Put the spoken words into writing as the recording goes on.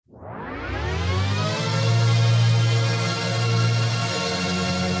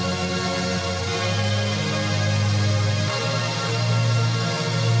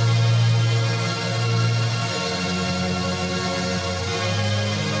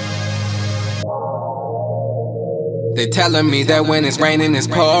They telling me that when it's raining, it's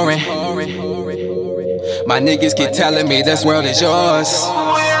pouring. My niggas keep telling me this world is yours.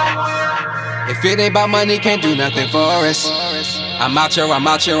 If it ain't about money, can't do nothing for us. I'm out here, I'm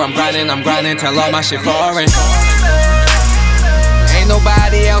grinding, till all my shit foreign. Ain't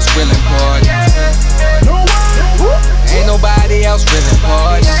nobody else real important. Ain't nobody else real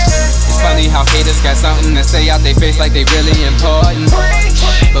important. It's funny how haters got something to say out they face like they really important.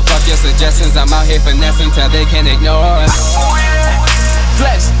 But fuck your suggestions, I'm out here finessing till they can't ignore us.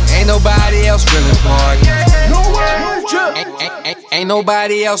 Flex, ain't nobody else real important. Ain't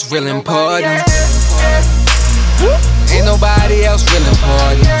nobody else real important. Ain't nobody else real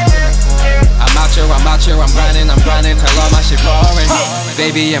important. I'm out here, I'm grinding till all my shit foreign.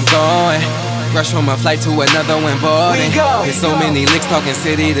 Baby, I'm going. Rush from a flight to another when boarding. There's so many licks talking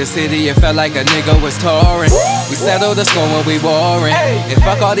city to city, it felt like a nigga was touring. We settled the score when we warring. And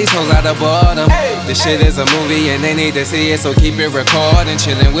fuck all these hoes out of boredom. This shit is a movie and they need to see it, so keep it recording.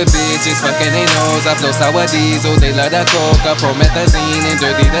 Chillin' with bitches, fucking they nose. I blow sour diesel, they love the coke. I promethazine and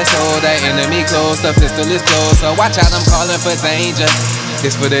dirty the soda. Enemy close, the pistol is close, so watch out, I'm calling for danger.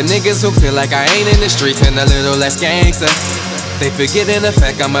 This for the niggas who feel like I ain't in the streets and a little less gangster. They forget in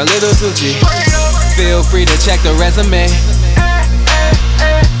effect I'm a little too G. Feel free to check the resume.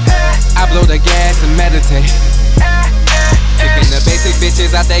 I blow the gas and meditate. Picking the basic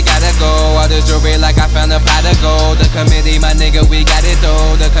bitches out, they gotta go. All the jewelry like I found a pot of gold. The committee, my nigga, we got it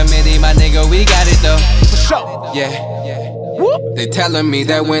though. The committee, my nigga, we got it though. For sure. Yeah. They telling me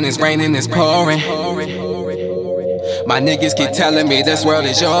that when it's raining, it's pouring. My niggas keep telling me this world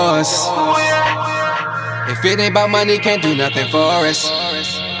is yours. If it ain't about money, can't do nothing for us.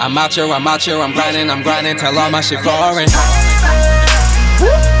 I'm out here, I'm grinding till all my shit foreign.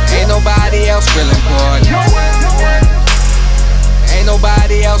 Ain't nobody else real important. Ain't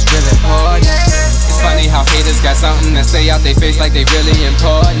nobody else real important. It's funny how haters got something to say out they face like they really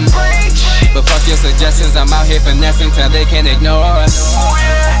important. But fuck your suggestions, I'm out here finessing till they can't ignore us.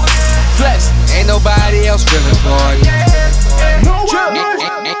 Flex, ain't nobody else real important.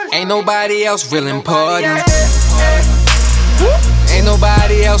 Ain't nobody else real important. Ain't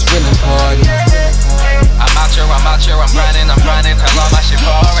nobody else real important. I'm out here, I'm grinding till all my shit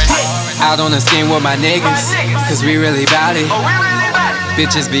foreign. Out on the scheme with my niggas, cause we really bout it.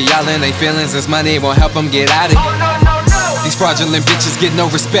 Bitches be yelling they feelings, this money won't help them get out it. These fraudulent bitches get no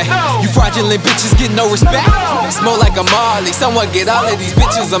respect. You fraudulent bitches get no respect. Smoke like a Marley, someone get all of these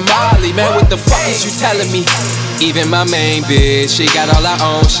bitches a Molly. Man, what the fuck is you telling me? Even my main bitch, she got all her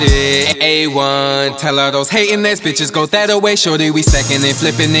own shit. A1, tell her those hating ass bitches go that away. Shorty, we stacking and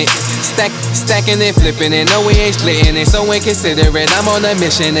flipping it. Stacking and flipping it. No, we ain't splitting it, so inconsiderate. I'm on a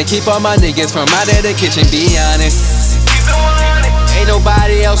mission to keep all my niggas from out of the kitchen, be honest. Ain't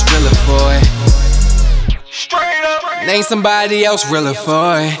nobody else realer for it. Ain't somebody else realer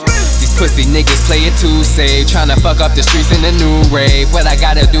for it. These pussy niggas play it too safe, tryna fuck up the streets in the new rave. What I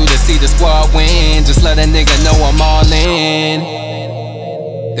gotta do to see the squad win? Just let a nigga know I'm all in.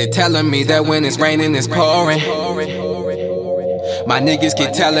 They telling me that when it's raining, it's pouring. My niggas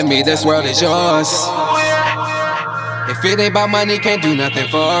keep telling me this world is yours. If it ain't about money, can't do nothing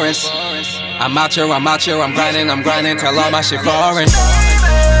for us. I'm out here, I'm grinding till all my shit foreign.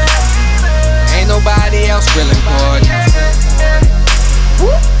 Ain't nobody else real important.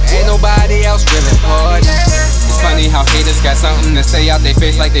 Ain't nobody else real important. It's funny how haters got something to say out they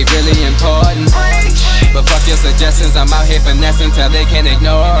face like they really important. But fuck your suggestions, I'm out here finessing till they can't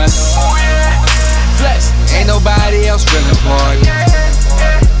ignore us. Flex, ain't nobody else real important.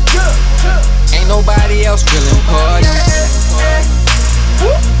 Ain't nobody else real important.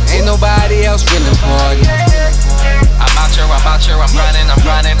 Ain't nobody else real important. I'm out here, I'm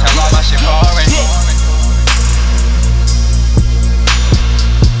grinding till all my shit falls.